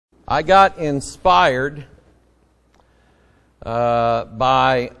I got inspired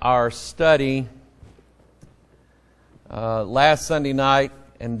by our study last Sunday night,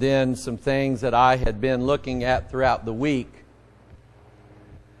 and then some things that I had been looking at throughout the week.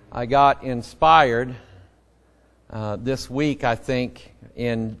 I got inspired this week, I think,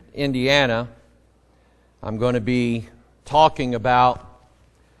 in Indiana. I'm going to be talking about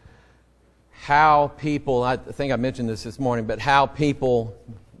how people, I think I mentioned this morning, but how people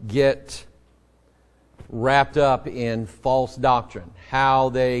get wrapped up in false doctrine, how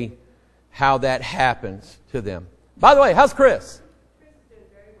that happens to them. By the way, how's Chris? Chris is doing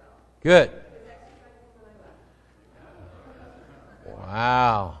very well. Good. He was exercising when I left.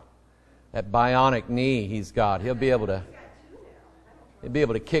 Wow. That bionic knee he's got. He'll be able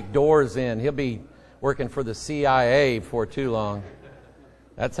to kick doors in. He'll be working for the CIA before too long.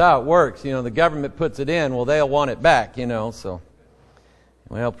 That's how it works. You know, the government puts it in, well, they'll want it back, you know, so.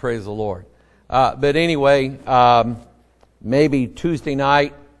 Well, praise the Lord. But anyway, maybe Tuesday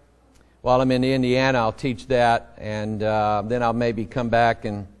night, while I'm in Indiana, I'll teach that, and then I'll maybe come back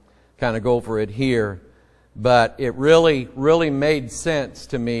and kind of go over it here. But it really made sense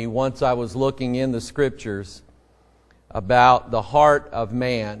to me once I was looking in the Scriptures about the heart of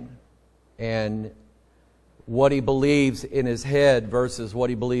man and what he believes in his head versus what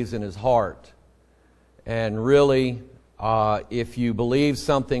he believes in his heart. And really, if you believe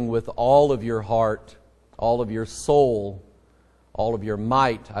something with all of your heart, all of your soul, all of your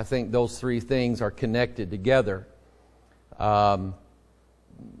might, I think those three things are connected together, then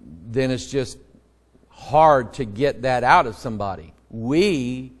it's just hard to get that out of somebody.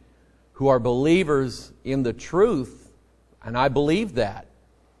 We who are believers in the truth, and I believe that,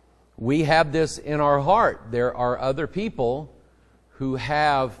 we have this in our heart. There are other people who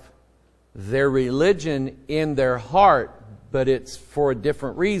have their religion in their heart, but it's for a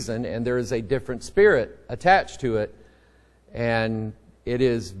different reason, and there is a different spirit attached to it. And it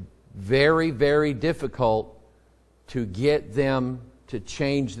is very, very difficult to get them to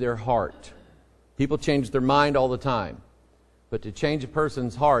change their heart. People change their mind all the time, but to change a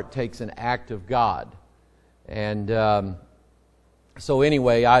person's heart takes an act of God. And so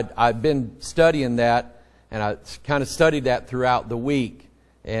anyway, I've been studying that, and I kind of studied that throughout the week.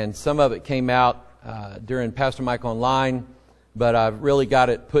 And some of it came out during Pastor Mike Online, but I've really got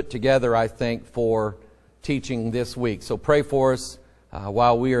it put together, I think, for teaching this week. So pray for us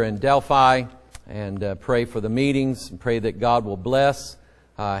while we are in Delphi, and pray for the meetings, and pray that God will bless.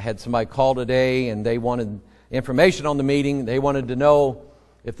 I had somebody call today, and they wanted information on the meeting. They wanted to know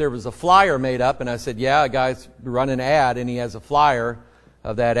if there was a flyer made up, and I said, yeah, a guy's running an ad, and he has a flyer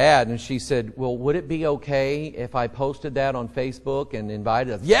of that ad. And she said, well, would it be okay if I posted that on Facebook and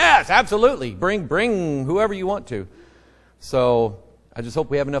invited us? Yes, absolutely. Bring whoever you want to. So I just hope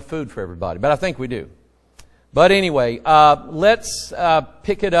we have enough food for everybody, but I think we do. But anyway, let's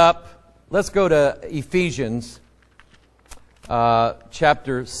pick it up. Let's go to Ephesians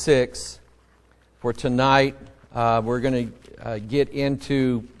chapter 6 for tonight. We're going to get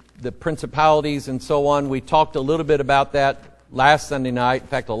into the principalities and so on. We talked a little bit about that last Sunday night. In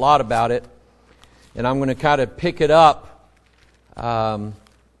fact, a lot about it. And I'm going to kind of pick it up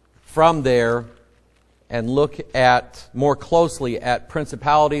from there and look at more closely at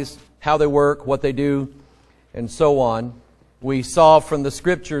principalities, how they work, what they do, and so on. We saw from the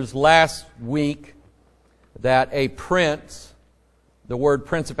Scriptures last week that a prince, the word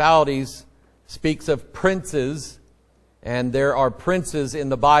principalities, speaks of princes, and there are princes in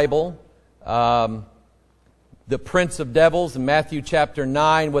the Bible. The prince of devils in Matthew chapter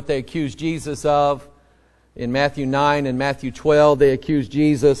 9, what they accused Jesus of. In Matthew 9 and Matthew 12, they accused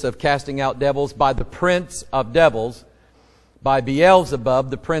Jesus of casting out devils by the prince of devils, by Beelzebub,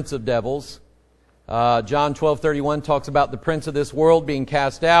 the prince of devils. John 12:31 talks about the prince of this world being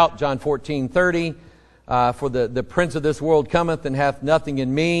cast out. John 14:30, for the prince of this world cometh and hath nothing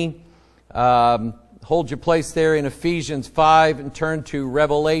in me. Hold your place there in Ephesians 5 and turn to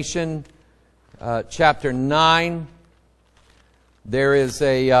Revelation chapter 9. There is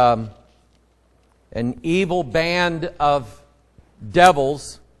an evil band of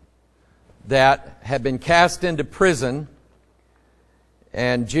devils that have been cast into prison.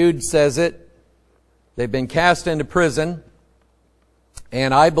 And Jude says it. They've been cast into prison.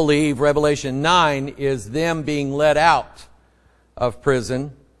 And I believe Revelation 9 is them being let out of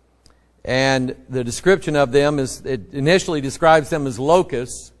prison. And the description of them is, it initially describes them as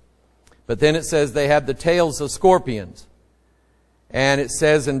locusts, but then it says they have the tails of scorpions. And it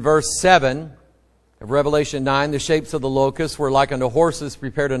says in verse 7 of Revelation 9, the shapes of the locusts were like unto horses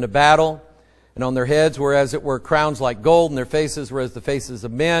prepared unto battle, And on their heads were as it were crowns like gold, and their faces were as the faces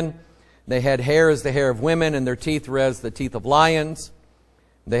of men. They had hair as the hair of women, and their teeth were as the teeth of lions.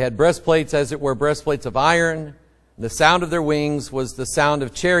 They had breastplates as it were breastplates of iron. The sound of their wings was the sound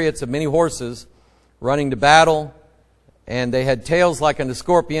of chariots of many horses running to battle. And they had tails like unto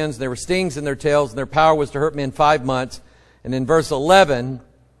scorpions. There were stings in their tails, and their power was to hurt men 5 months. And in verse 11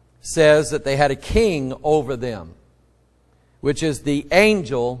 says that they had a king over them, which is the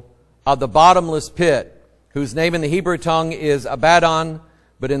angel of the bottomless pit, whose name in the Hebrew tongue is Abaddon,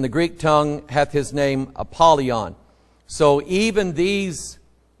 but in the Greek tongue hath his name Apollyon. So even these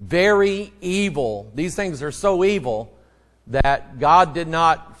very evil, these things are so evil that God did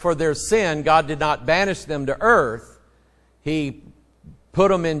not, for their sin, God did not banish them to earth. He put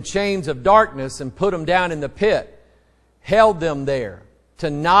them in chains of darkness and put them down in the pit, held them there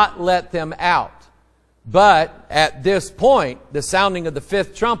to not let them out. But at this point, the sounding of the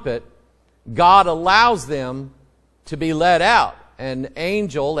fifth trumpet, God allows them to be let out. An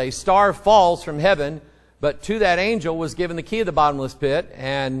angel, a star falls from heaven, but to that angel was given the key of the bottomless pit,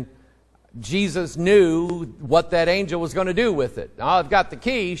 and Jesus knew what that angel was going to do with it. Now, I've got the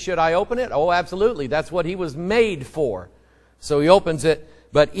key. Should I open it? Oh, absolutely. That's what he was made for. So he opens it.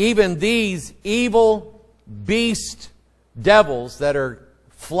 But even these evil beast devils that are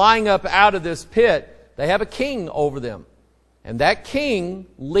flying up out of this pit, they have a king over them. And that king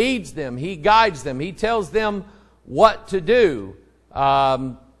leads them. He guides them. He tells them what to do.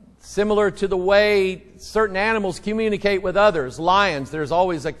 Similar to the way certain animals communicate with others. Lions, there's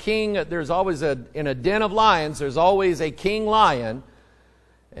always a king. There's always in a den of lions, there's always a king lion.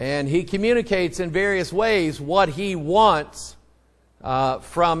 And he communicates in various ways what he wants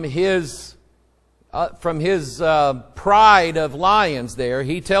from his pride of lions there.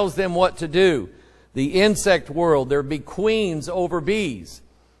 He tells them what to do. The insect world, there be queens over bees.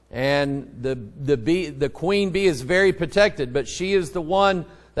 And the queen bee is very protected, but she is the one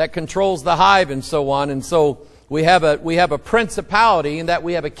that controls the hive and so on. And so we have a principality, in that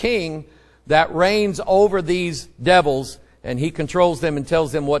we have a king that reigns over these devils, and he controls them and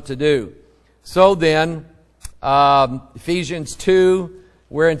tells them what to do. So then, Ephesians 2,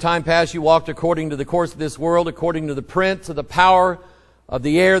 where in time past you walked according to the course of this world, according to the prince of the power of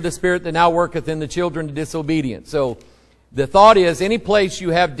the air, the spirit that now worketh in the children of disobedience. So the thought is, any place you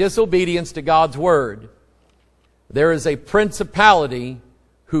have disobedience to God's word, there is a principality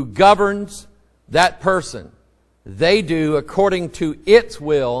who governs that person. They do according to its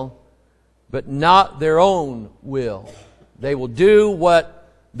will, but not their own will. They will do what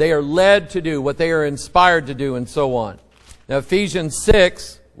they are led to do, what they are inspired to do, and so on. Now, Ephesians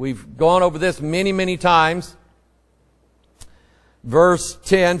 6, we've gone over this many, many times. Verse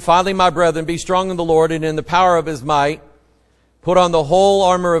 10, finally, my brethren, be strong in the Lord and in the power of his might. Put on the whole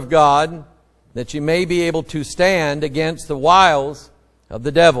armor of God, that you may be able to stand against the wiles of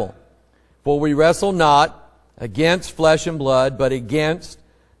the devil. For we wrestle not against flesh and blood, but against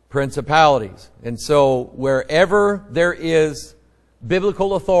principalities. And so wherever there is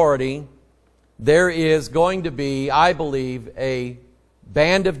biblical authority, there is going to be, I believe, a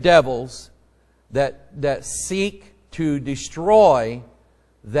band of devils that seek to destroy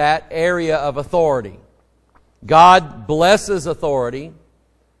that area of authority. God blesses authority.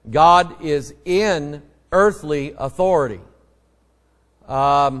 God is in earthly authority.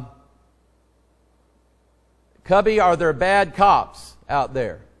 Cubby, are there bad cops out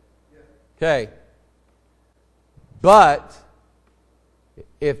there? Okay. But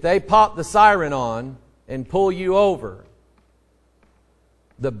if they pop the siren on and pull you over,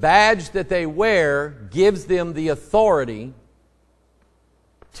 the badge that they wear gives them the authority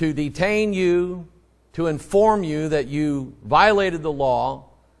to detain you, to inform you that you violated the law,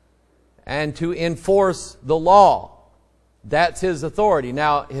 and to enforce the law. That's his authority.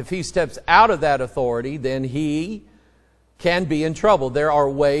 Now, if he steps out of that authority, then he can be in trouble. There are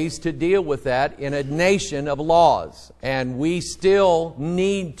ways to deal with that in a nation of laws. And we still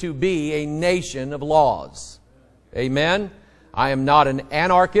need to be a nation of laws. Amen? I am not an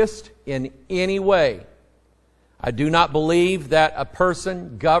anarchist in any way. I do not believe that a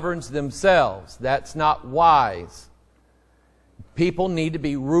person governs themselves. That's not wise. People need to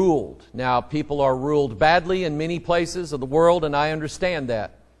be ruled. Now, people are ruled badly in many places of the world, and I understand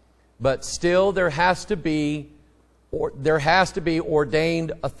that. But still, there has to be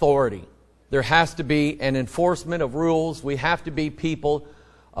ordained authority. There has to be an enforcement of rules. We have to be people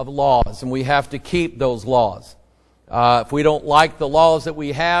of laws, and we have to keep those laws. If we don't like the laws that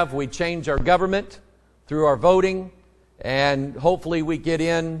we have, we change our government through our voting, and hopefully we get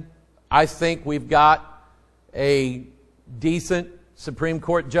in. I think we've got a decent, Supreme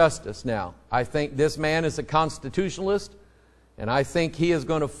Court justice now. I think this man is a constitutionalist, and I think he is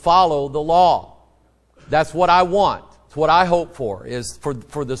going to follow the law. That's what I want. It's what I hope for, is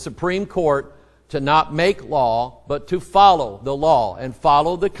for the Supreme Court to not make law, but to follow the law and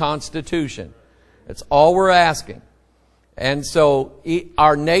follow the Constitution. That's all we're asking. And so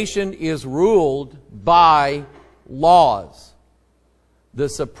our nation is ruled by laws. The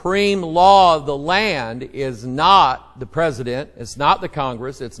supreme law of the land is not the president, it's not the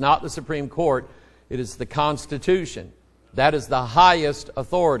Congress, it's not the Supreme Court, it is the Constitution. That is the highest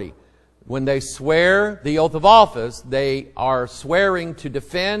authority. When they swear the oath of office, they are swearing to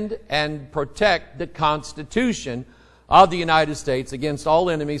defend and protect the Constitution of the United States against all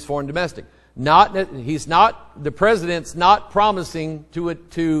enemies, foreign and domestic. The president's not promising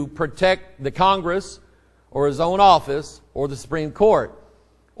to protect the Congress or his own office or the Supreme Court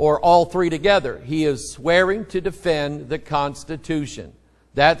or all three together. He is swearing to defend the Constitution.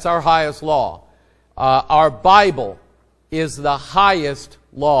 That's our highest law. Our Bible is the highest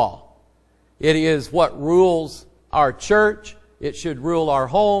law. It is what rules our church. It should rule our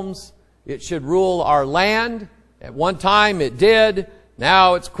homes. It should rule our land. At one time it did.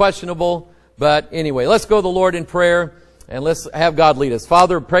 Now it's questionable. But anyway, let's go to the Lord in prayer and let's have God lead us.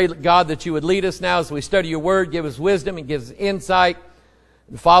 Father, pray, God, that you would lead us now as we study your word. Give us wisdom and give us insight.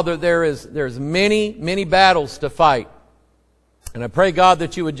 Father, there's many, many battles to fight. And I pray, God,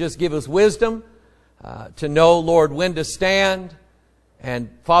 that you would just give us wisdom to know, Lord, when to stand. And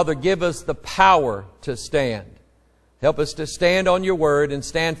Father, give us the power to stand. Help us to stand on your word and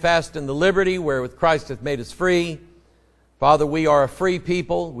stand fast in the liberty wherewith Christ hath made us free. Father, we are a free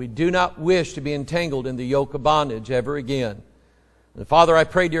people. We do not wish to be entangled in the yoke of bondage ever again. And Father, I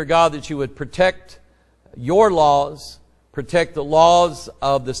pray, dear God, that you would protect your laws, protect the laws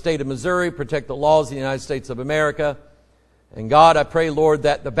of the state of Missouri, protect the laws of the United States of America. And God, I pray, Lord,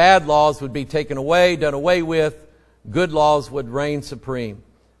 that the bad laws would be taken away, done away with. Good laws would reign supreme.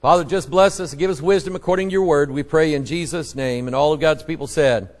 Father, just bless us and give us wisdom according to your word. We pray in Jesus' name. And all of God's people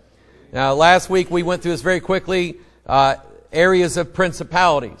said. Now, last week we went through this very quickly. Areas of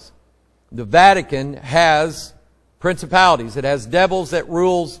principalities. The Vatican has principalities. It has devils that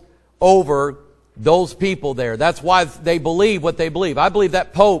rules over those people there. That's why they believe what they believe. I believe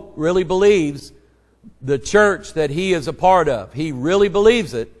that Pope really believes the church that he is a part of. He really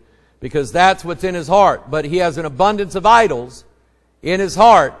believes it, because that's what's in his heart. But he has an abundance of idols in his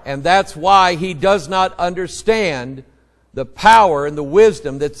heart, and that's why he does not understand the power and the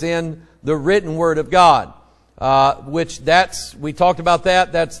wisdom that's in the written Word of God. We talked about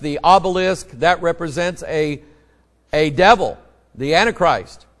that. That's the obelisk. That represents a devil, the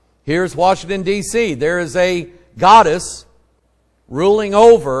Antichrist. Here's Washington, D.C. There is a goddess ruling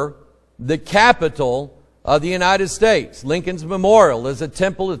over the capital of the United States. Lincoln's Memorial is a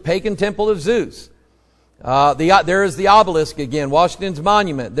temple, a pagan temple of Zeus. There is the obelisk again, Washington's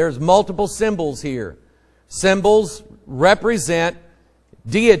monument. There's multiple symbols here. Symbols represent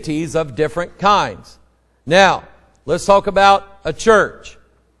deities of different kinds. Now, let's talk about a church.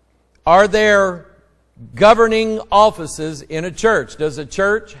 Are there governing offices in a church? Does a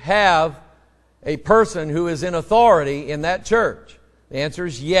church have a person who is in authority in that church? The answer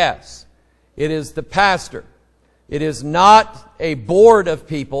is yes. It is the pastor. It is not a board of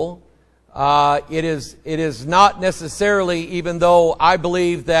people. It is not necessarily, even though I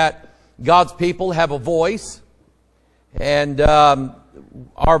believe that God's people have a voice, and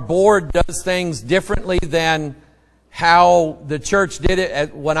our board does things differently than how the church did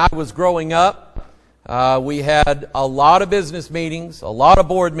it when I was growing up. We had a lot of business meetings, a lot of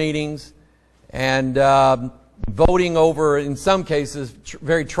board meetings, and voting over, in some cases,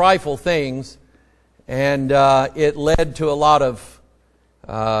 very trifle things. And it led to a lot of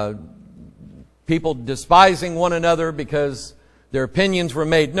people despising one another because their opinions were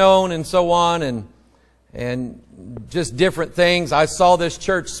made known and so on, and just different things. I saw this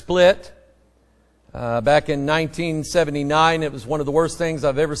church split back in 1979. It was one of the worst things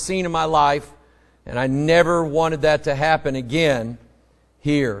I've ever seen in my life, and I never wanted that to happen again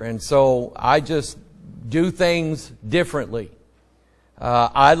here. And so I just do things differently.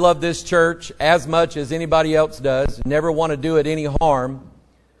 I love this church as much as anybody else does. Never want to do it any harm.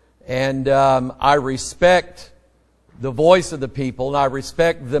 And I respect the voice of the people, and I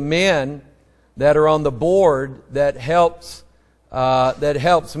respect the men that are on the board that helps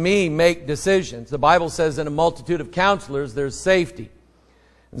me make decisions. The Bible says in a multitude of counselors there's safety.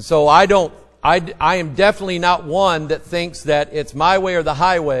 And so I am definitely not one that thinks that it's my way or the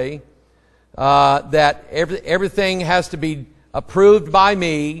highway, that everything has to be approved by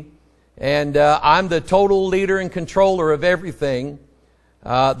me, and I'm the total leader and controller of everything.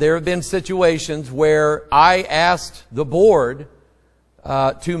 there have been situations where I asked the board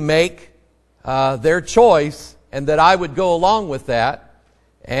to make their choice and that I would go along with that.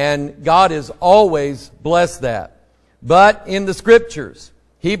 And God has always blessed that. But in the Scriptures,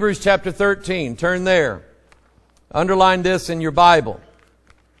 Hebrews chapter 13, turn there. Underline this in your Bible.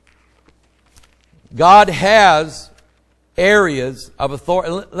 God has areas of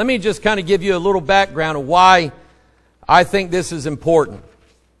authority. Let me just kind of give you a little background of why I think this is important.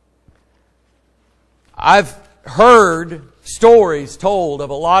 I've heard stories told of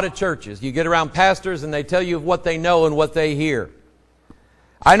a lot of churches. You get around pastors and they tell you of what they know and what they hear.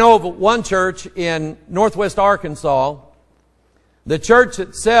 I know of one church in northwest Arkansas. The church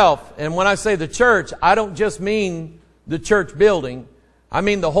itself, and when I say the church, I don't just mean the church building. I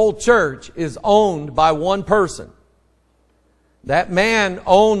mean the whole church is owned by one person. That man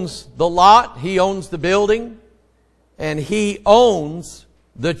owns the lot, he owns the building, and he owns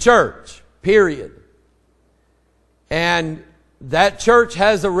the church, period. And that church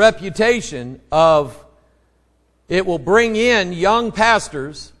has a reputation of it will bring in young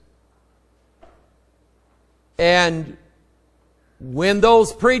pastors, and when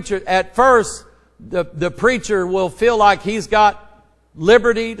those preachers, at first, the preacher will feel like he's got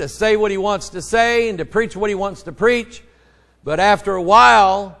liberty to say what he wants to say and to preach what he wants to preach. But after a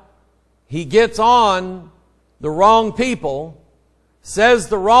while, he gets on the wrong people, says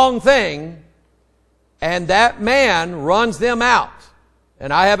the wrong thing, and that man runs them out.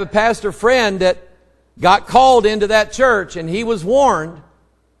 And I have a pastor friend that got called into that church, and he was warned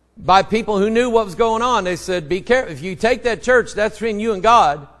by people who knew what was going on. They said, be careful. If you take that church, that's between you and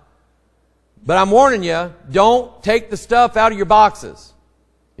God. But I'm warning you, don't take the stuff out of your boxes.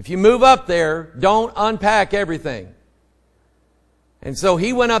 If you move up there, don't unpack everything. And so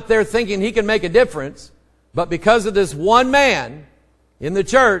he went up there thinking he could make a difference. But because of this one man in the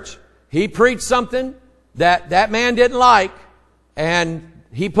church, he preached something that man didn't like, and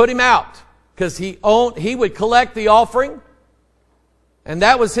he put him out. Because he would collect the offering, and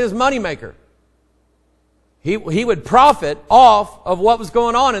that was his moneymaker. He would profit off of what was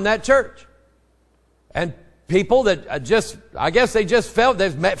going on in that church. And people that I guess they just felt,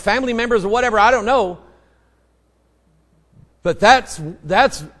 there's family members or whatever, I don't know. But that's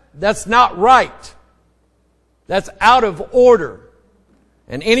not right. That's out of order.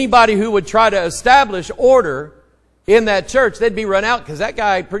 And anybody who would try to establish order in that church, they'd be run out because that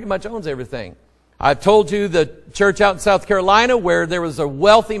guy pretty much owns everything. I've told you the church out in South Carolina where there was a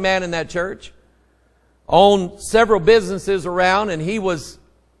wealthy man in that church, owned several businesses around, and he was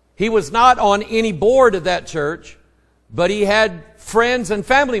not on any board of that church, but he had friends and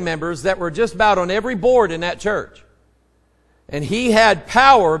family members that were just about on every board in that church. And he had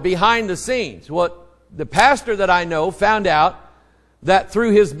power behind the scenes. What the pastor that I know found out that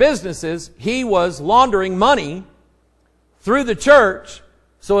through his businesses, he was laundering money through the church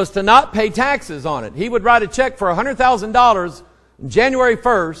so as to not pay taxes on it. He would write a check for $100,000 January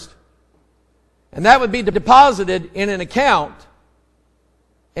 1st, and that would be deposited in an account,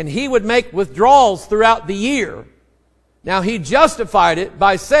 and he would make withdrawals throughout the year. Now, he justified it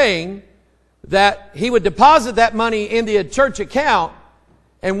by saying that he would deposit that money in the church account,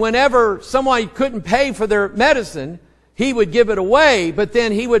 and whenever someone couldn't pay for their medicine, he would give it away, but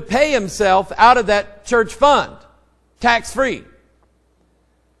then he would pay himself out of that church fund, tax-free.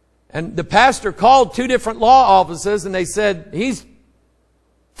 And the pastor called 2 different law offices, and they said, he's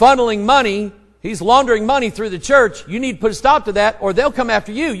funneling money, he's laundering money through the church. You need to put a stop to that, or they'll come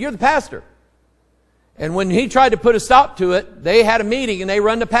after you. You're the pastor. And when he tried to put a stop to it, they had a meeting and they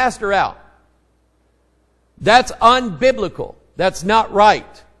run the pastor out. That's unbiblical. That's not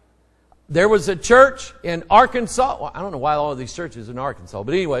right. There was a church in Arkansas. Well, I don't know why all of these churches are in Arkansas,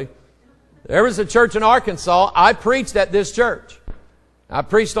 but anyway, there was a church in Arkansas. I preached at this church. I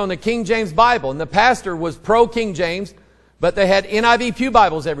preached on the King James Bible, and the pastor was pro-King James, but they had NIV Pew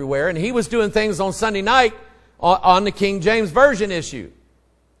Bibles everywhere, and he was doing things on Sunday night on the King James Version issue.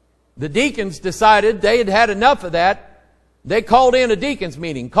 The deacons decided they had had enough of that. They called in a deacons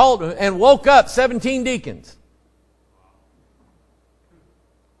meeting, called and woke up 17 deacons.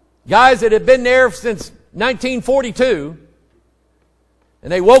 Guys that had been there since 1942.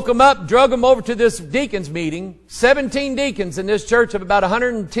 And they woke them up, drug them over to this deacons meeting. 17 deacons in this church of about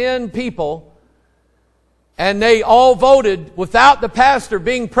 110 people. And they all voted without the pastor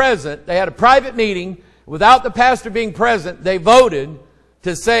being present. They had a private meeting. Without the pastor being present, they voted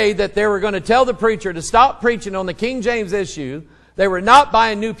to say that they were going to tell the preacher to stop preaching on the King James issue. They were not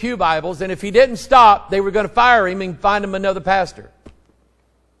buying new pew Bibles. And if he didn't stop, they were going to fire him and find him another pastor.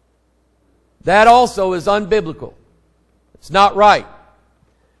 That also is unbiblical. It's not right.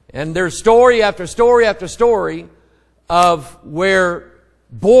 And there's story after story after story of where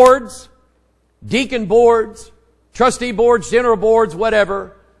boards, deacon boards, trustee boards, general boards,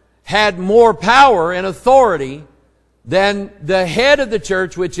 whatever, had more power and authority than the head of the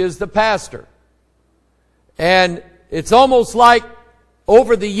church, which is the pastor. And it's almost like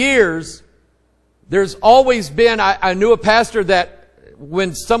over the years, there's always been, I knew a pastor that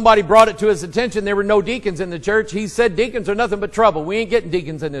when somebody brought it to his attention, there were no deacons in the church. He said, deacons are nothing but trouble. We ain't getting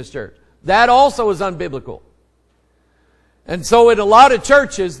deacons in this church. That also is unbiblical. And so in a lot of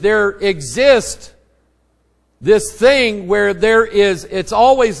churches, there exists this thing where it's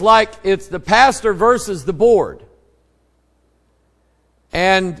always like it's the pastor versus the board.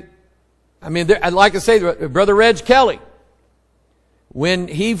 And, I mean, like I say, Brother Reg Kelly, when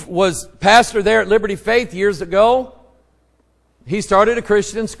he was pastor there at Liberty Faith years ago, he started a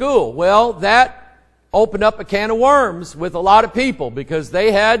Christian school. Well, that opened up a can of worms with a lot of people because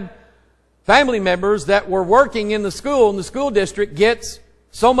they had family members that were working in the school, and the school district gets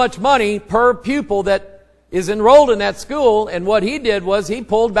so much money per pupil that is enrolled in that school. And what he did was he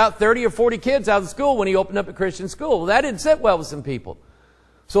pulled about 30 or 40 kids out of the school when he opened up a Christian school. Well, that didn't sit well with some people.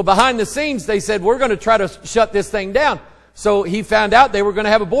 So behind the scenes, they said, we're going to try to shut this thing down. So he found out they were going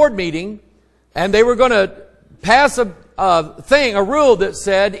to have a board meeting, and they were going to pass a rule that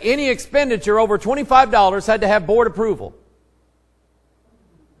said any expenditure over $25 had to have board approval.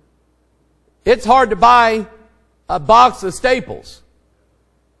 It's hard to buy a box of Staples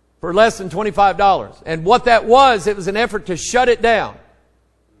for less than $25. And what that was, it was an effort to shut it down.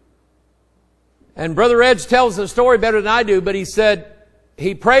 And Brother Edge tells the story better than I do, but he said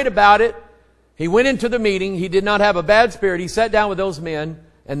he prayed about it. He went into the meeting. He did not have a bad spirit. He sat down with those men,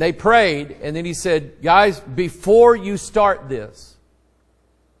 and they prayed. And then he said, guys, before you start this,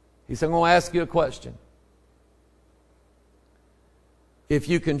 he said, I'm going to ask you a question. If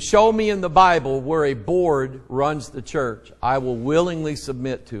you can show me in the Bible where a board runs the church, I will willingly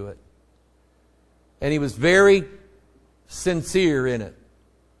submit to it. And he was very sincere in it.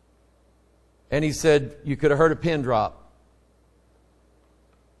 And he said, you could have heard a pin drop.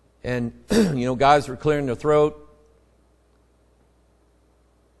 And, guys were clearing their throat.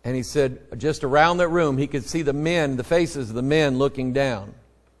 And he said, just around that room, he could see the faces of the men looking down.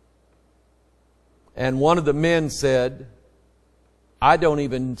 And one of the men said, I don't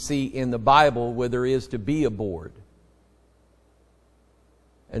even see in the Bible where there is to be a board.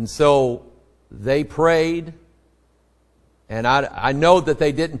 And so they prayed. And I know that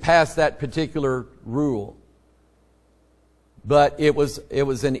they didn't pass that particular rule. But it was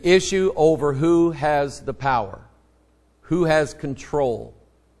an issue over who has the power, who has control.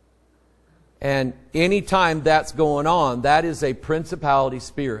 And anytime that's going on, that is a principality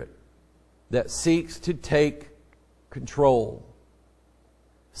spirit that seeks to take control,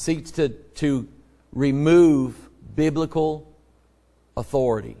 seeks to remove biblical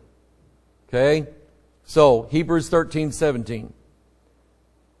authority. Okay? So, Hebrews 13:17.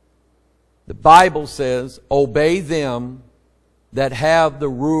 The Bible says, obey them that have the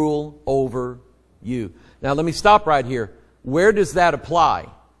rule over you. Now let me stop right here. Where does that apply?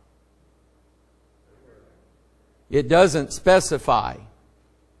 It doesn't specify.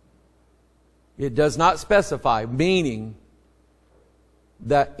 It does not specify, meaning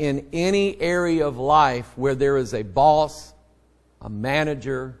that in any area of life where there is a boss, a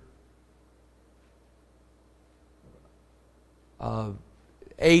manager, an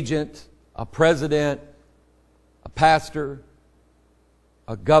agent, a president, a pastor,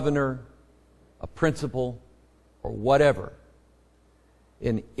 a governor, a principal, or whatever.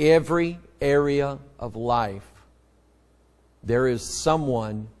 In every area of life, there is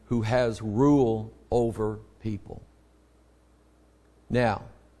someone who has rule over people. Now,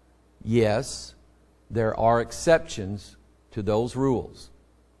 yes, there are exceptions to those rules.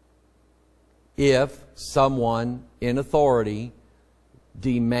 If someone in authority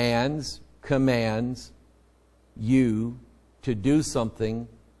demands, commands you to do something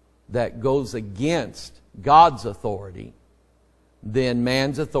that goes against God's authority, then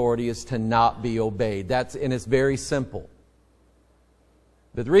man's authority is to not be obeyed. And it's very simple.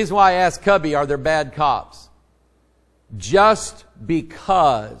 But the reason why I asked Cubby, are there bad cops? Just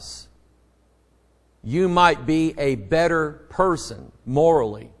because you might be a better person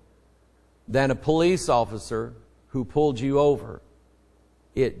morally than a police officer who pulled you over,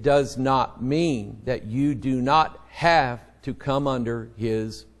 it does not mean that you do not have to come under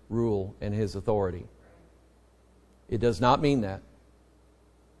his rule and his authority. It does not mean that.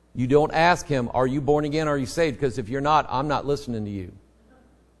 You don't ask him, are you born again, are you saved? Because if you're not, I'm not listening to you.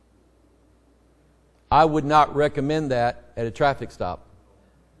 I would not recommend that at a traffic stop.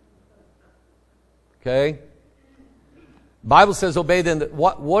 Okay? Bible says obey them.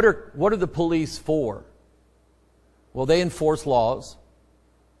 What are the police for? Well, they enforce laws,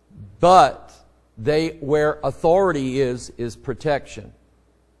 but where authority is protection.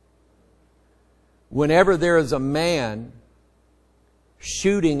 Whenever there is a man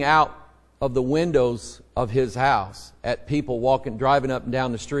shooting out of the windows of his house at people driving up and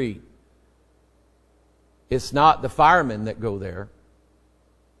down the street, it's not the firemen that go there.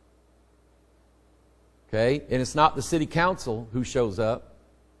 Okay? And it's not the city council who shows up.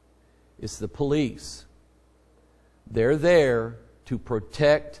 It's the police. They're there to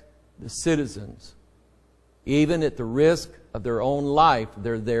protect the citizens. Even at the risk of their own life,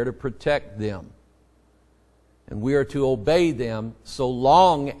 they're there to protect them. And we are to obey them so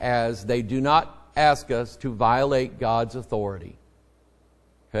long as they do not ask us to violate God's authority.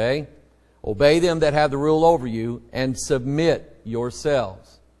 Okay? Obey them that have the rule over you, and submit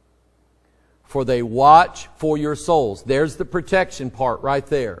yourselves. For they watch for your souls. There's the protection part right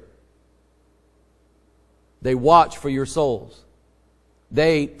there. They watch for your souls.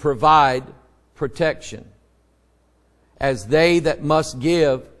 They provide protection as they that must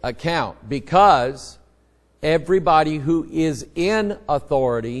give account. Because everybody who is in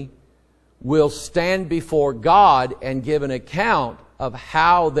authority will stand before God and give an account of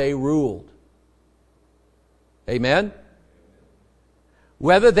how they ruled. Amen?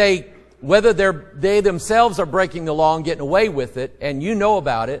 Whether they themselves are breaking the law and getting away with it, and you know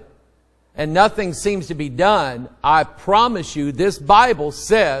about it, and nothing seems to be done, I promise you this Bible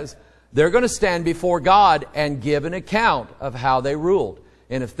says they're going to stand before God and give an account of how they ruled.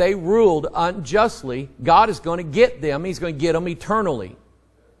 And if they ruled unjustly, God is going to get them. He's going to get them eternally.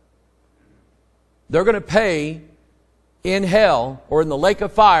 They're going to pay in hell or in the lake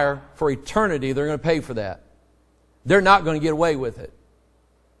of fire for eternity. They're going to pay for that. They're not going to get away with it.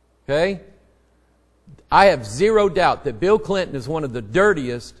 Okay? I have zero doubt that Bill Clinton is one of the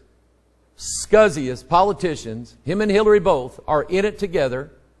dirtiest, scuzziest politicians. Him and Hillary both are in it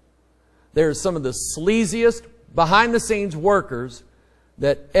together. They're some of the sleaziest behind-the-scenes workers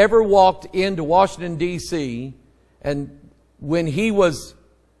that ever walked into Washington, D.C. And when he was,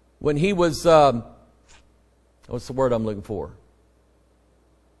 what's the word I'm looking for?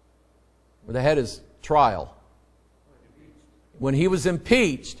 Where they had his trial. When he was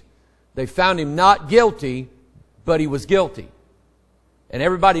impeached, they found him not guilty, but he was guilty. And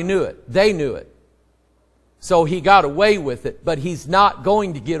everybody knew it. They knew it. So he got away with it, but he's not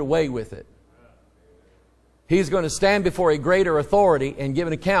going to get away with it. He's going to stand before a greater authority and give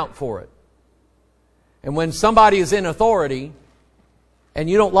an account for it. And when somebody is in authority and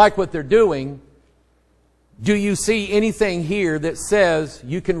you don't like what they're doing, do you see anything here that says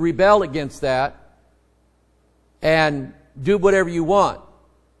you can rebel against that and do whatever you want?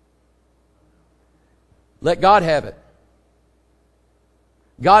 Let God have it.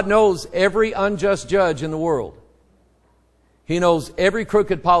 God knows every unjust judge in the world. He knows every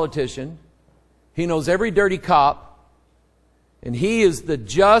crooked politician. He knows every dirty cop. And He is the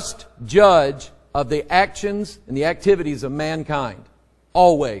just judge of the actions and the activities of mankind.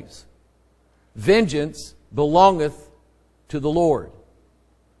 Always. Vengeance belongeth to the Lord.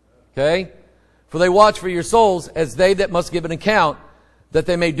 Okay? For they watch for your souls as they that must give an account, that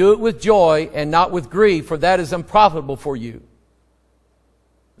they may do it with joy and not with grief, for that is unprofitable for you.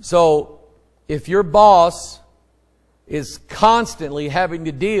 So, if your boss is constantly having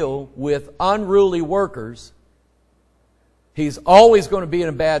to deal with unruly workers, he's always going to be in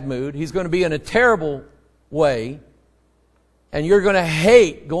a bad mood. He's going to be in a terrible way. And you're going to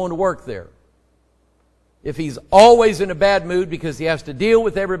hate going to work there. If he's always in a bad mood because he has to deal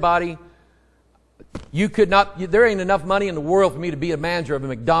with everybody, you could not, there ain't enough money in the world for me to be a manager of a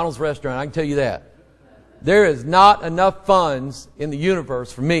McDonald's restaurant. I can tell you that. There is not enough funds in the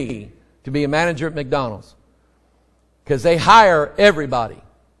universe for me to be a manager at McDonald's. Because they hire everybody.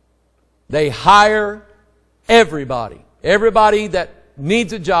 They hire everybody. Everybody that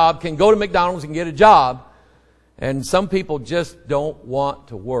needs a job can go to McDonald's and get a job. And some people just don't want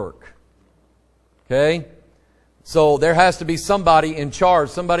to work. Okay? So there has to be somebody in charge,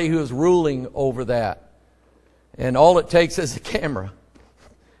 somebody who is ruling over that. And all it takes is a camera.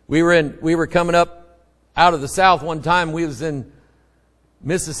 We were coming up out of the South one time. We was in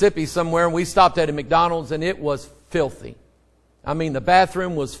Mississippi somewhere, and we stopped at a McDonald's, and it was filthy. I mean, the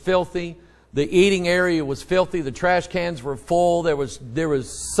bathroom was filthy. The eating area was filthy. The trash cans were full. There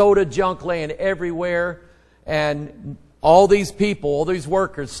was soda junk laying everywhere. And all these people, all these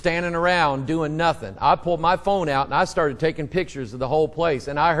workers standing around doing nothing. I pulled my phone out and I started taking pictures of the whole place.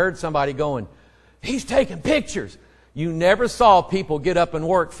 And I heard somebody going, "He's taking pictures." You never saw people get up and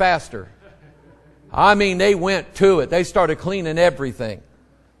work faster. I mean, they went to it. They started cleaning everything.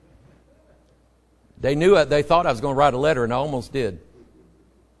 They knew it. They thought I was going to write a letter, and I almost did.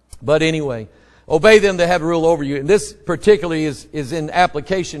 But anyway, obey them that have rule over you. And this particularly is in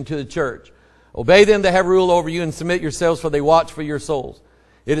application to the church. Obey them that have rule over you and submit yourselves, for they watch for your souls.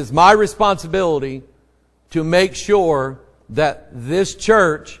 It is my responsibility to make sure that this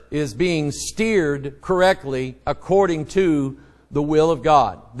church is being steered correctly according to the will of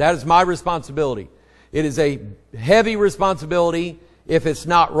God. That is my responsibility. It is a heavy responsibility if it's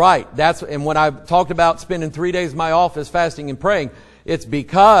not right. And when I talked about spending 3 days in my office fasting and praying, it's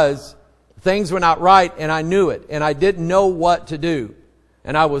because things were not right and I knew it and I didn't know what to do.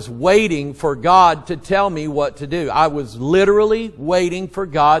 And I was waiting for God to tell me what to do. I was literally waiting for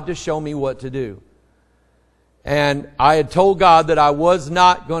God to show me what to do. And I had told God that I was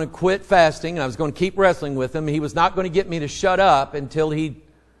not going to quit fasting and I was going to keep wrestling with Him. He was not going to get me to shut up until He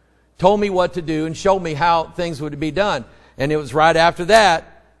told me what to do and showed me how things would be done. And it was right after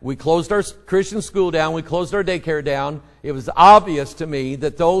that, we closed our Christian school down, we closed our daycare down. It was obvious to me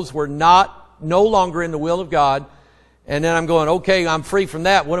that those were no longer in the will of God. And then I'm going, okay, I'm free from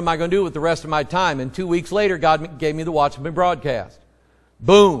that. What am I going to do with the rest of my time? And 2 weeks later, God gave me the Watchman broadcast.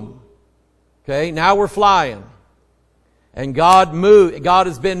 Boom. Okay, now we're flying. And God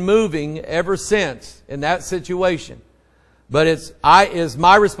has been moving ever since in that situation. But it's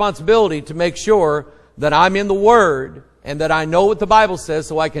my responsibility to make sure that I'm in the Word and that I know what the Bible says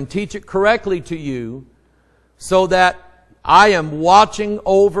so I can teach it correctly to you so that I am watching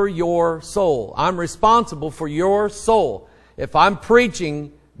over your soul. I'm responsible for your soul. If I'm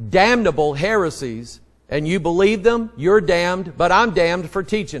preaching damnable heresies and you believe them, you're damned, but I'm damned for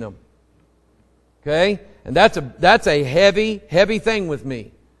teaching them. Okay? And that's a heavy, heavy thing with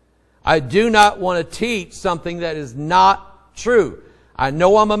me. I do not want to teach something that is not true. I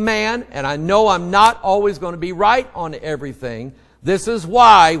know I'm a man, and I know I'm not always going to be right on everything. This is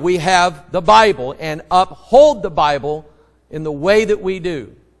why we have the Bible and uphold the Bible in the way that we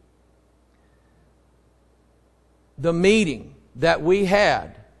do. The meeting that we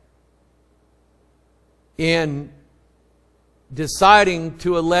had in deciding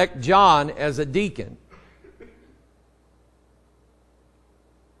to elect John as a deacon,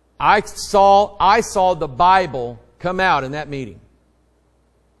 I saw the Bible come out in that meeting.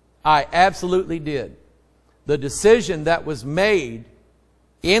 I absolutely did. The decision that was made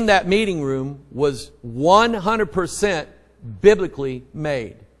in that meeting room was 100% biblically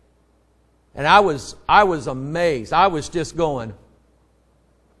made. And I was amazed. I was just going,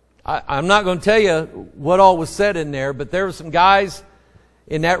 I'm not going to tell you what all was said in there, but there were some guys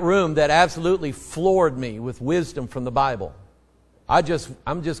in that room that absolutely floored me with wisdom from the Bible. I'm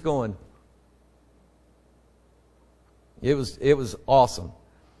just going. It was awesome.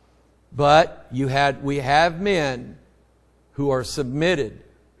 But we have men who are submitted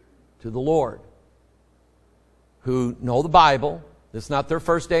to the Lord, who know the Bible. It's not their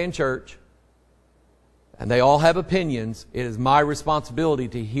first day in church. And they all have opinions. It is my responsibility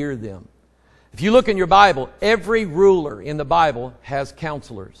to hear them. If you look in your Bible, every ruler in the Bible has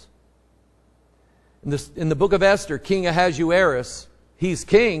counselors. In the book of Esther, King Ahasuerus, he's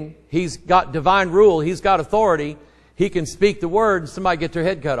king. He's got divine rule. He's got authority. He can speak the word and somebody get their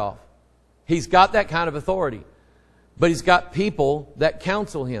head cut off. He's got that kind of authority. But he's got people that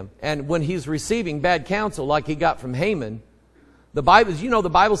counsel him. And when he's receiving bad counsel like he got from Haman, the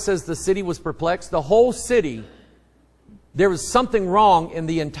Bible says the city was perplexed. The whole city, there was something wrong in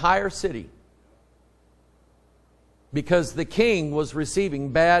the entire city. Because the king was receiving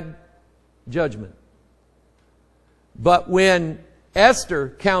bad judgment. But when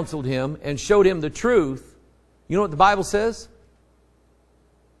Esther counseled him and showed him the truth, you know what the Bible says?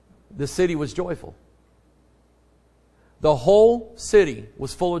 The city was joyful. The whole city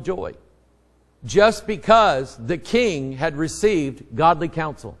was full of joy. Just because the king had received godly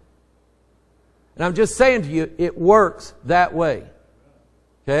counsel. And I'm just saying to you, it works that way.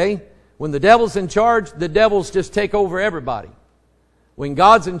 Okay? When the devil's in charge, the devils just take over everybody. When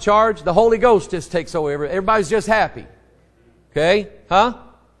God's in charge, the Holy Ghost just takes over everybody. Everybody's just happy. Okay? Huh?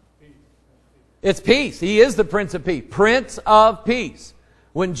 It's peace. He is the Prince of Peace. Prince of Peace.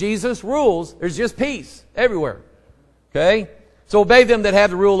 When Jesus rules, there's just peace everywhere. Okay? So obey them that have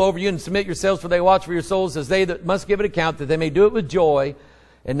the rule over you and submit yourselves, for they watch for your souls as they that must give an account, that they may do it with joy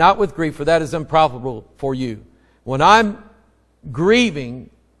and not with grief, for that is unprofitable for you. When I'm grieving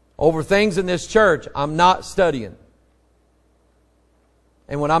over things in this church, I'm not studying.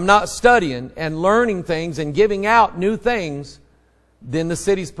 And when I'm not studying and learning things and giving out new things, then the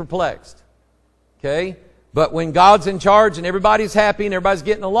city's perplexed. Okay? But when God's in charge and everybody's happy and everybody's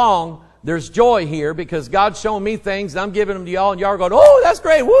getting along, there's joy here because God's showing me things and I'm giving them to y'all and y'all are going, oh, that's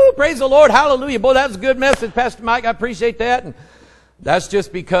great. Woo, praise the Lord. Hallelujah. Boy, that was a good message, Pastor Mike. I appreciate that. And that's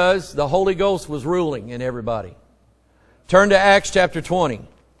just because the Holy Ghost was ruling in everybody. Turn to Acts chapter 20.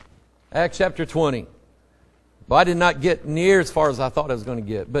 Acts chapter 20. Well, I did not get near as far as I thought I was going to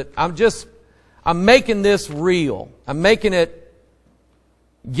get. But I'm making this real. I'm making it,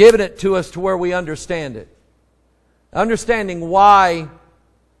 giving it to us to where we understand it. Understanding why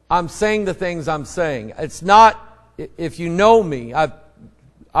I'm saying the things I'm saying. It's not, if you know me,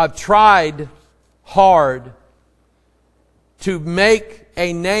 I've tried hard to make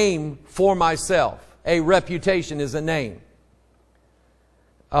a name for myself. A reputation is a name.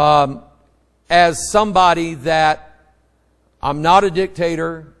 As somebody that I'm not a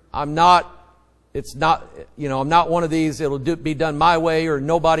dictator. I'm not one of these, it'll be done my way or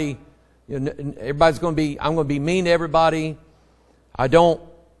nobody, everybody's going to be, I'm going to be mean to everybody. I don't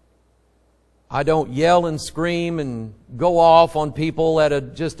yell and scream and go off on people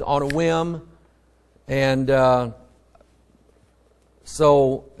just on a whim. And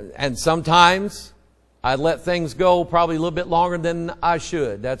sometimes I let things go probably a little bit longer than I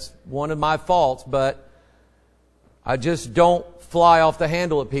should. That's one of my faults, but I just don't fly off the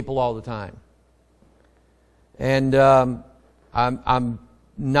handle at people all the time. And I'm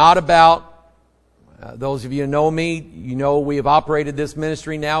not about, those of you who know me, you know we have operated this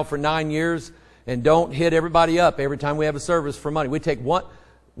ministry now for 9 years and don't hit everybody up every time we have a service for money. We take one.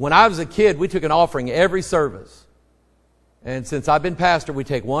 When I was a kid, we took an offering every service. And since I've been pastor, we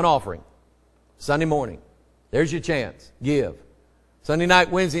take one offering. Sunday morning. There's your chance. Give. Sunday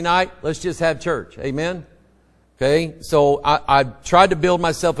night, Wednesday night, let's just have church. Amen? Okay? So I tried to build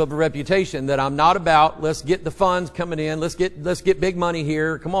myself up a reputation that I'm not about, let's get the funds coming in. Let's get big money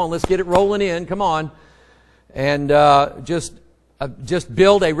here. Come on, let's get it rolling in. Come on. And just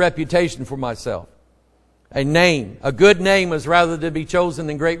build a reputation for myself. A name. A good name is rather to be chosen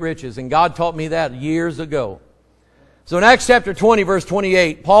than great riches. And God taught me that years ago. So in Acts chapter 20, verse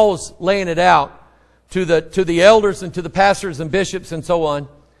 28, Paul is laying it out to the elders and to the pastors and bishops and so on.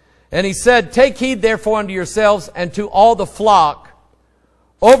 And he said, take heed therefore unto yourselves and to all the flock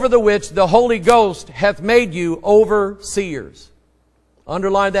over the which the Holy Ghost hath made you overseers.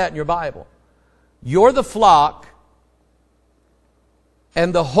 Underline that in your Bible. You're the flock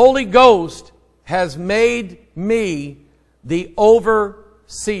and the Holy Ghost has made me the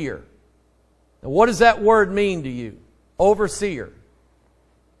overseer. Now, what does that word mean to you? Overseer.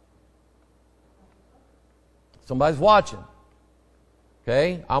 Somebody's watching.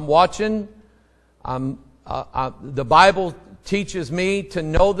 Okay? I'm watching. The Bible teaches me to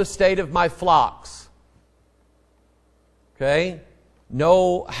know the state of my flocks. Okay?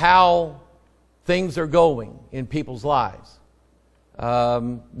 Know how things are going in people's lives.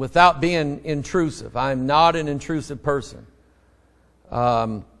 Without being intrusive. I'm not an intrusive person.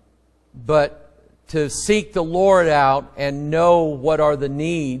 But to seek the Lord out and know what are the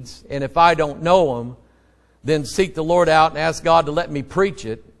needs. And if I don't know them, then seek the Lord out and ask God to let me preach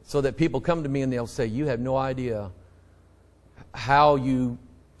it so that people come to me and they'll say, you have no idea how you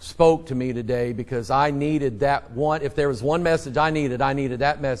spoke to me today because I needed that one. If there was one message I needed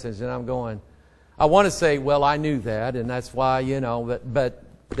that message. And I'm going, I want to say, well, I knew that and that's why, but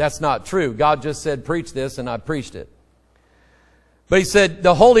that's not true. God just said, preach this and I preached it. But he said,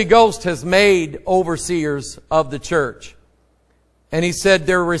 the Holy Ghost has made overseers of the church. And he said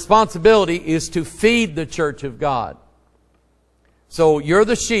their responsibility is to feed the church of God. So you're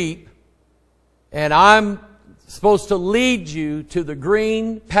the sheep, and I'm supposed to lead you to the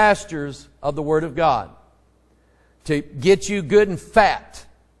green pastures of the Word of God. To get you good and fat.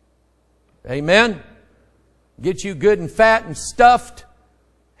 Amen? Get you good and fat and stuffed,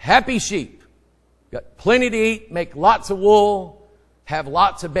 happy sheep. Got plenty to eat, make lots of wool, have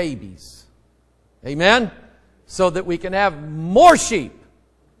lots of babies. Amen? So that we can have more sheep.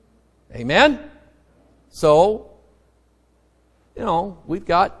 Amen? So, we've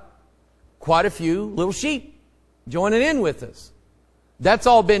got quite a few little sheep joining in with us. That's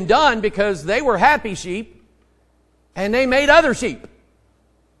all been done because they were happy sheep and they made other sheep.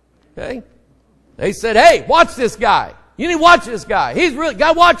 Okay? They said, hey, watch this guy. You need to watch this guy.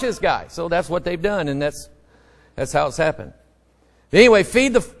 Gotta watch this guy. So that's what they've done and that's how it's happened. Anyway,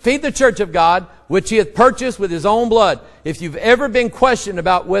 feed the church of God, which he hath purchased with his own blood. If you've ever been questioned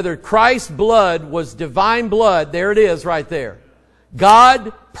about whether Christ's blood was divine blood, there it is right there.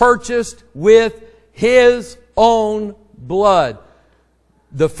 God purchased with his own blood.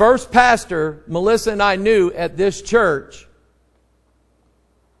 The first pastor Melissa and I knew at this church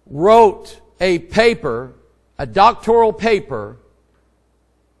wrote a paper, a doctoral paper,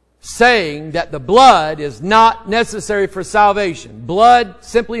 saying that the blood is not necessary for salvation. Blood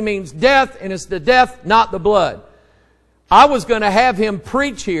simply means death, and it's the death, not the blood. I was going to have him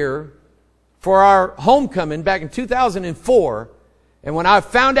preach here for our homecoming back in 2004, and when I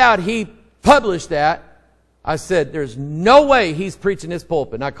found out he published that, I said, there's no way he's preaching this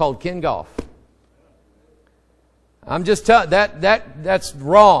pulpit. And I called Ken Goff. I'm just telling that's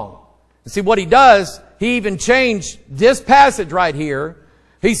wrong. See what he does, he even changed this passage right here.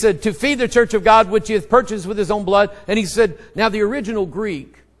 He said, to feed the church of God, which he hath purchased with his own blood. And he said, now the original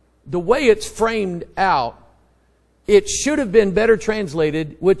Greek, the way it's framed out, it should have been better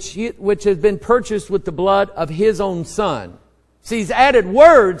translated, which has been purchased with the blood of his own son. See, he's added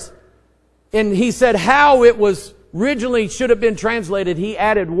words, and he said how it was originally should have been translated. He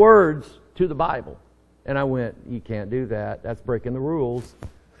added words to the Bible. And I went, you can't do that. That's breaking the rules.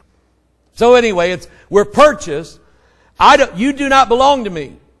 So anyway, we're purchased. You do not belong to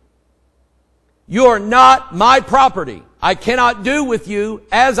me. You are not my property. I cannot do with you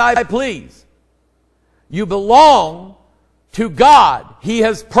as I please. You belong to God. He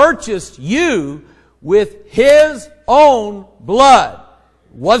has purchased you with His own blood.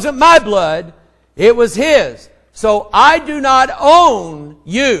 It wasn't my blood. It was His. So I do not own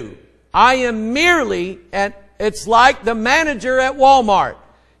you. I am merely, and it's like the manager at Walmart.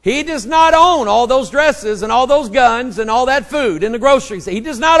 He does not own all those dresses and all those guns and all that food in the groceries. He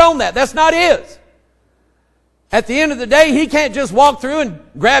does not own that. That's not his. At the end of the day, he can't just walk through and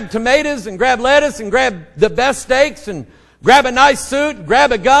grab tomatoes and grab lettuce and grab the best steaks and grab a nice suit,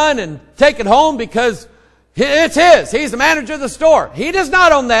 grab a gun and take it home because it's his. He's the manager of the store. He does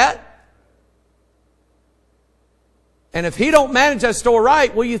not own that. And if he don't manage that store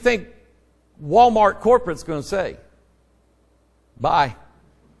right, what do you think Walmart corporate's going to say? Bye.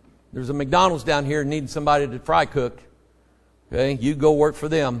 There's a McDonald's down here needing somebody to fry cook. Okay, you go work for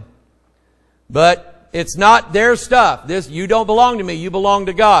them. But it's not their stuff. You don't belong to me. You belong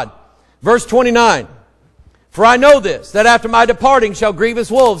to God. Verse 29. For I know this, that after my departing shall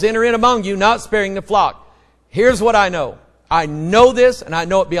grievous wolves enter in among you, not sparing the flock. Here's what I know. I know this, and I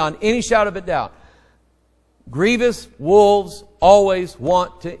know it beyond any shadow of a doubt. Grievous wolves always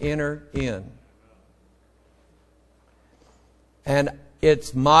want to enter in. And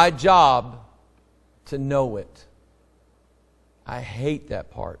it's my job to know it. I hate that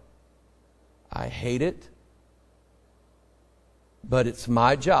part. I hate it. But it's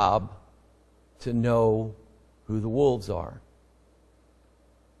my job to know who the wolves are.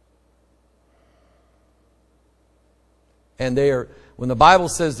 And they are, when the Bible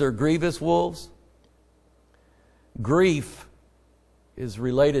says they're grievous wolves, grief is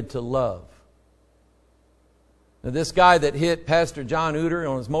related to love. Now, this guy that hit Pastor John Uter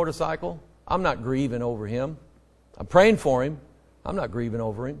on his motorcycle, I'm not grieving over him. I'm praying for him. I'm not grieving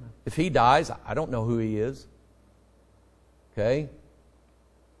over him. If he dies, I don't know who he is. Okay?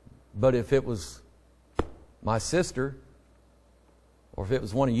 But if it was my sister, or if it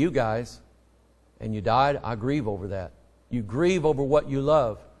was one of you guys, and you died, I grieve over that. You grieve over what you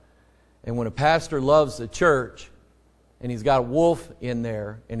love. And when a pastor loves the church, and he's got a wolf in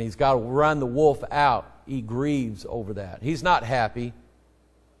there, and he's got to run the wolf out, he grieves over that. He's not happy.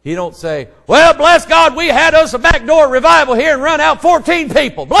 He don't say, well, bless God, we had us a backdoor revival here and run out 14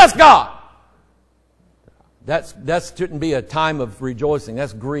 people. Bless God. That shouldn't be a time of rejoicing.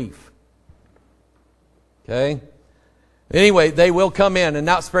 That's grief. Okay? Anyway, they will come in and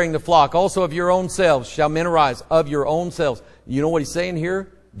not sparing the flock. Also of your own selves shall men arise. Of your own selves. You know what he's saying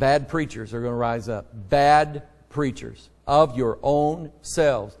here? Bad preachers are going to rise up. Bad preachers. Of your own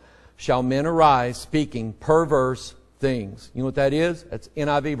selves shall men arise speaking perverse things. You know what that is? That's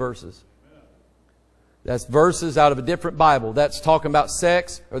NIV verses. That's verses out of a different Bible. That's talking about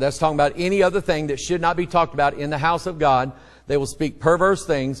sex, or that's talking about any other thing that should not be talked about in the house of God. They will speak perverse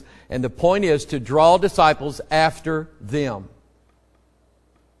things, and the point is to draw disciples after them.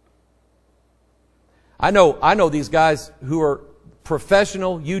 I know these guys who are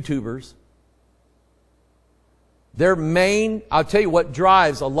professional YouTubers. Their main, I'll tell you what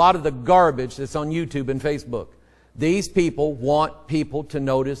drives a lot of the garbage that's on YouTube and Facebook. These people want people to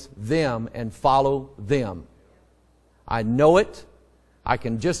notice them and follow them. I know it. I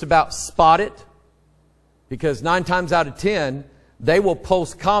can just about spot it. Because 9 times out of 10, they will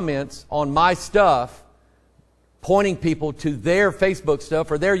post comments on my stuff pointing people to their Facebook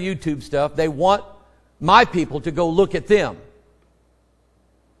stuff or their YouTube stuff. They want my people to go look at them.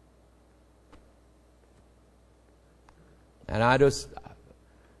 And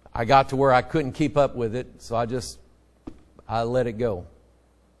I got to where I couldn't keep up with it, so I let it go.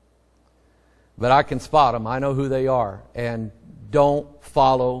 But I can spot them. I know who they are. And don't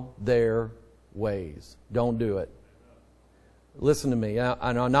follow their ways. Don't do it. Listen to me.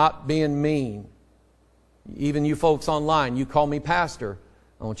 And I'm not being mean. Even you folks online, you call me pastor.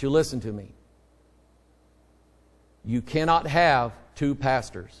 I want you to listen to me. You cannot have two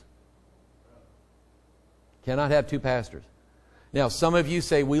pastors. Cannot have two pastors. Now, some of you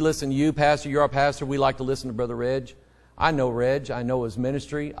say, we listen to you, Pastor. You're our pastor. We like to listen to Brother Reg. I know Reg. I know his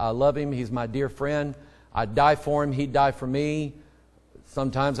ministry. I love him. He's my dear friend. I'd die for him. He'd die for me.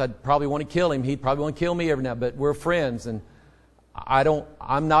 Sometimes I'd probably want to kill him. He'd probably want to kill me every now and then. But we're friends. And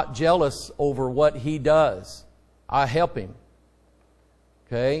I'm not jealous over what he does. I help him.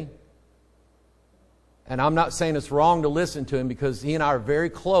 Okay? And I'm not saying it's wrong to listen to him because he and I are very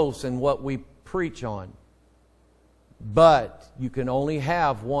close in what we preach on. But you can only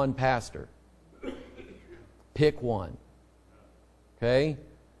have one pastor. Pick one. Okay?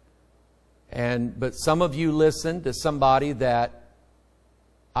 But some of you listen to somebody that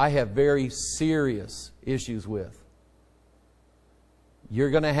I have very serious issues with.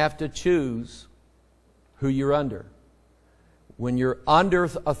 You're going to have to choose who you're under. When you're under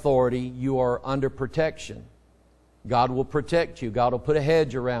authority, you are under protection. God will protect you. God will put a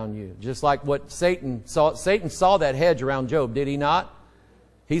hedge around you. Just like what Satan saw. Satan saw that hedge around Job, did he not?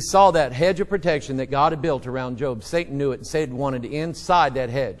 He saw that hedge of protection that God had built around Job. Satan knew it, and Satan wanted to inside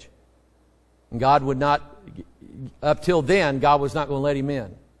that hedge. And God would not, up till then, God was not going to let him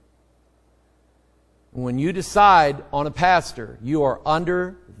in. When you decide on a pastor, you are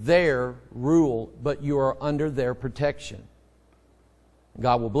under their rule, but you are under their protection.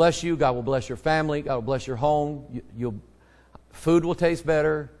 God will bless you. God will bless your family. God will bless your home. Food will taste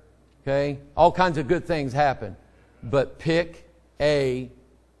better. Okay? All kinds of good things happen. But pick a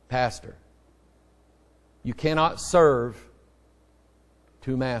pastor. You cannot serve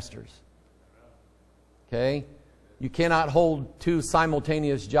two masters. Okay? You cannot hold two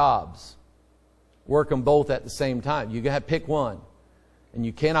simultaneous jobs. Work them both at the same time. You have to pick one. And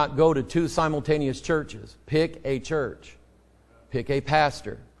you cannot go to two simultaneous churches. Pick a church. Pick a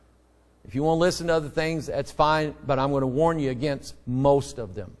pastor. If you want to listen to other things, that's fine, but I'm going to warn you against most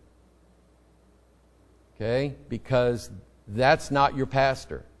of them. Okay? Because that's not your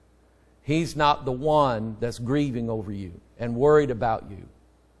pastor. He's not the one that's grieving over you and worried about you.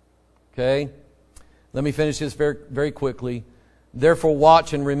 Okay? Let me finish this very, very quickly. Therefore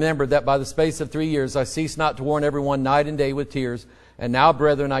watch and remember that by the space of 3 years I cease not to warn everyone night and day with tears. And now,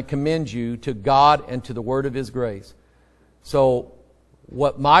 brethren, I commend you to God and to the word of His grace. So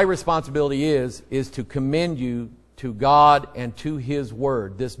what my responsibility is to commend you to God and to His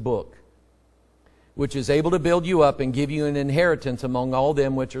Word, this book, which is able to build you up and give you an inheritance among all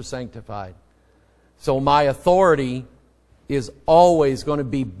them which are sanctified. So my authority is always going to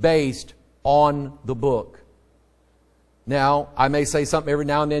be based on the book. Now, I may say something every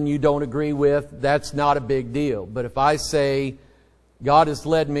now and then you don't agree with. That's not a big deal. But if I say, God has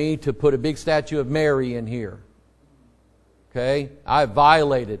led me to put a big statue of Mary in here, okay, I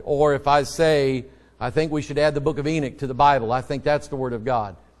violated. Or if I say, I think we should add the book of Enoch to the Bible, I think that's the Word of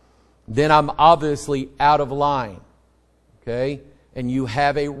God, then I'm obviously out of line. Okay? And you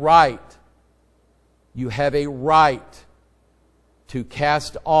have a right. You have a right to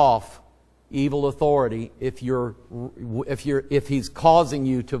cast off evil authority if he's causing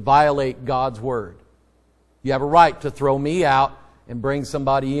you to violate God's Word. You have a right to throw me out and bring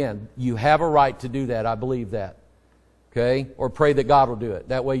somebody in. You have a right to do that. I believe that. Okay? Or pray that God will do it.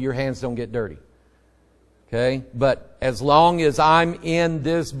 That way your hands don't get dirty. Okay? But as long as I'm in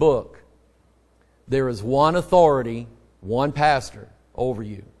this book, there is one authority, one pastor over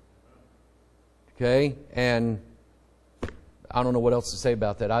you. Okay? And I don't know what else to say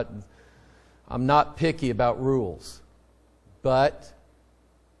about that. I'm not picky about rules. But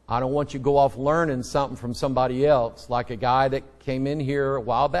I don't want you to go off learning something from somebody else, like a guy that came in here a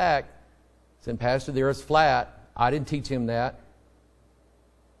while back, said, Pastor, the earth's flat. I didn't teach him that.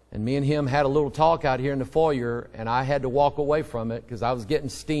 And me and him had a little talk out here in the foyer, and I had to walk away from it because I was getting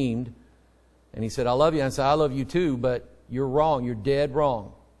steamed. And he said, I love you. And I said, I love you too, but you're wrong. You're dead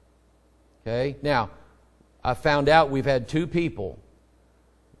wrong. Okay? Now, I found out we've had two people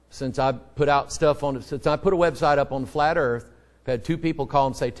since I put out stuff on it, since I put a website up on Flat Earth, I've had two people call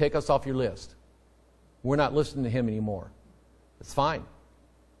and say, take us off your list. We're not listening to him anymore. That's fine.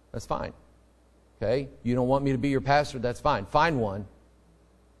 That's fine. Okay? You don't want me to be your pastor? That's fine. Find one.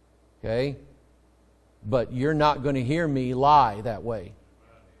 Okay? But you're not going to hear me lie that way.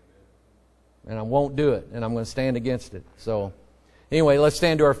 And I won't do it. And I'm going to stand against it. So, anyway, let's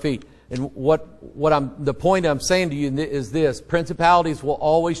stand to our feet. And the point I'm saying to you is this. Principalities will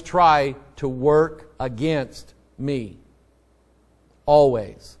always try to work against me.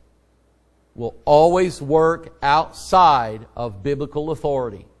 always, will always work outside of biblical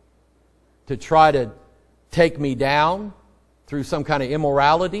authority to try to take me down through some kind of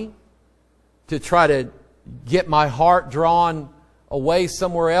immorality, to try to get my heart drawn away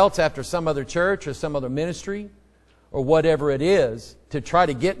somewhere else after some other church or some other ministry or whatever it is, to try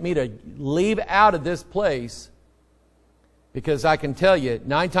to get me to leave out of this place. Because I can tell you,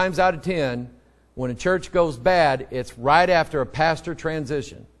 9 times out of 10, when a church goes bad, it's right after a pastor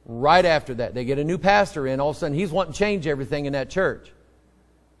transition. Right after that, they get a new pastor in, all of a sudden he's wanting to change everything in that church.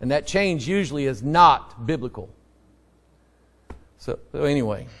 And that change usually is not biblical. So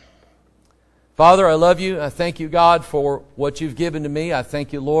anyway, Father, I love you. I thank you, God, for what you've given to me. I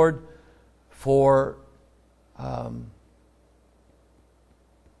thank you, Lord, for I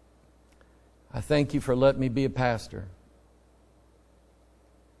thank you for letting me be a pastor.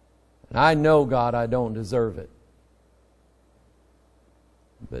 And I know, God, I don't deserve it.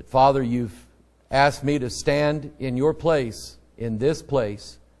 But Father, you've asked me to stand in your place, in this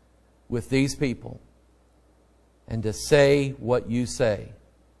place, with these people, and to say what you say.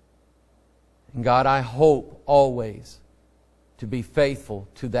 And God, I hope always to be faithful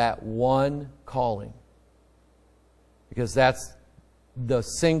to that one calling, because that's the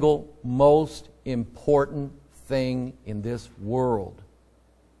single most important thing in this world,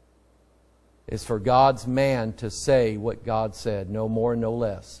 is for God's man to say what God said, no more, no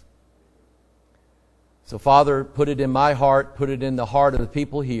less. So Father, put it in my heart, put it in the heart of the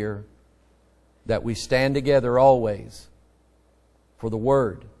people here, that we stand together always for the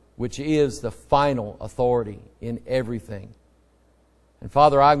Word, which is the final authority in everything. And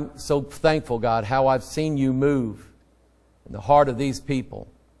Father, I'm so thankful, God, how I've seen you move in the heart of these people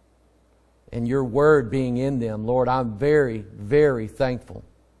and your Word being in them. Lord, I'm very, very thankful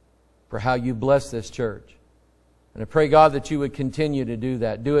for how you bless this church. And I pray, God, that you would continue to do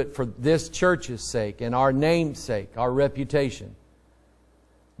that. Do it for this church's sake and our name's sake, our reputation.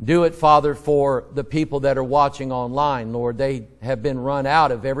 Do it, Father, for the people that are watching online, Lord. They have been run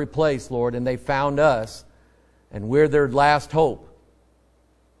out of every place, Lord, and they found us, and we're their last hope.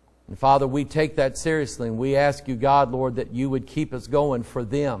 And Father, we take that seriously, and we ask you, God, Lord, that you would keep us going for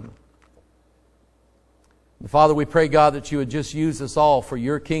them. And Father, we pray, God, that you would just use us all for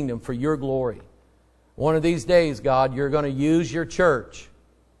your kingdom, for your glory. One of these days, God, you're going to use your church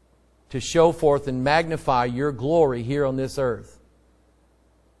to show forth and magnify your glory here on this earth.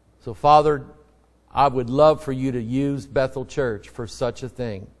 So, Father, I would love for you to use Bethel Church for such a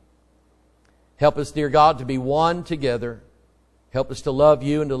thing. Help us, dear God, to be one together. Help us to love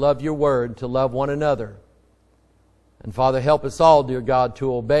you and to love your word, to love one another. And Father, help us all, dear God,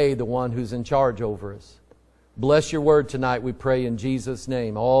 to obey the one who's in charge over us. Bless your word tonight, we pray in Jesus'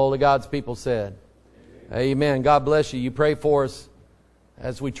 name. All of God's people said, Amen. God bless you. You pray for us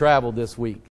as we travel this week.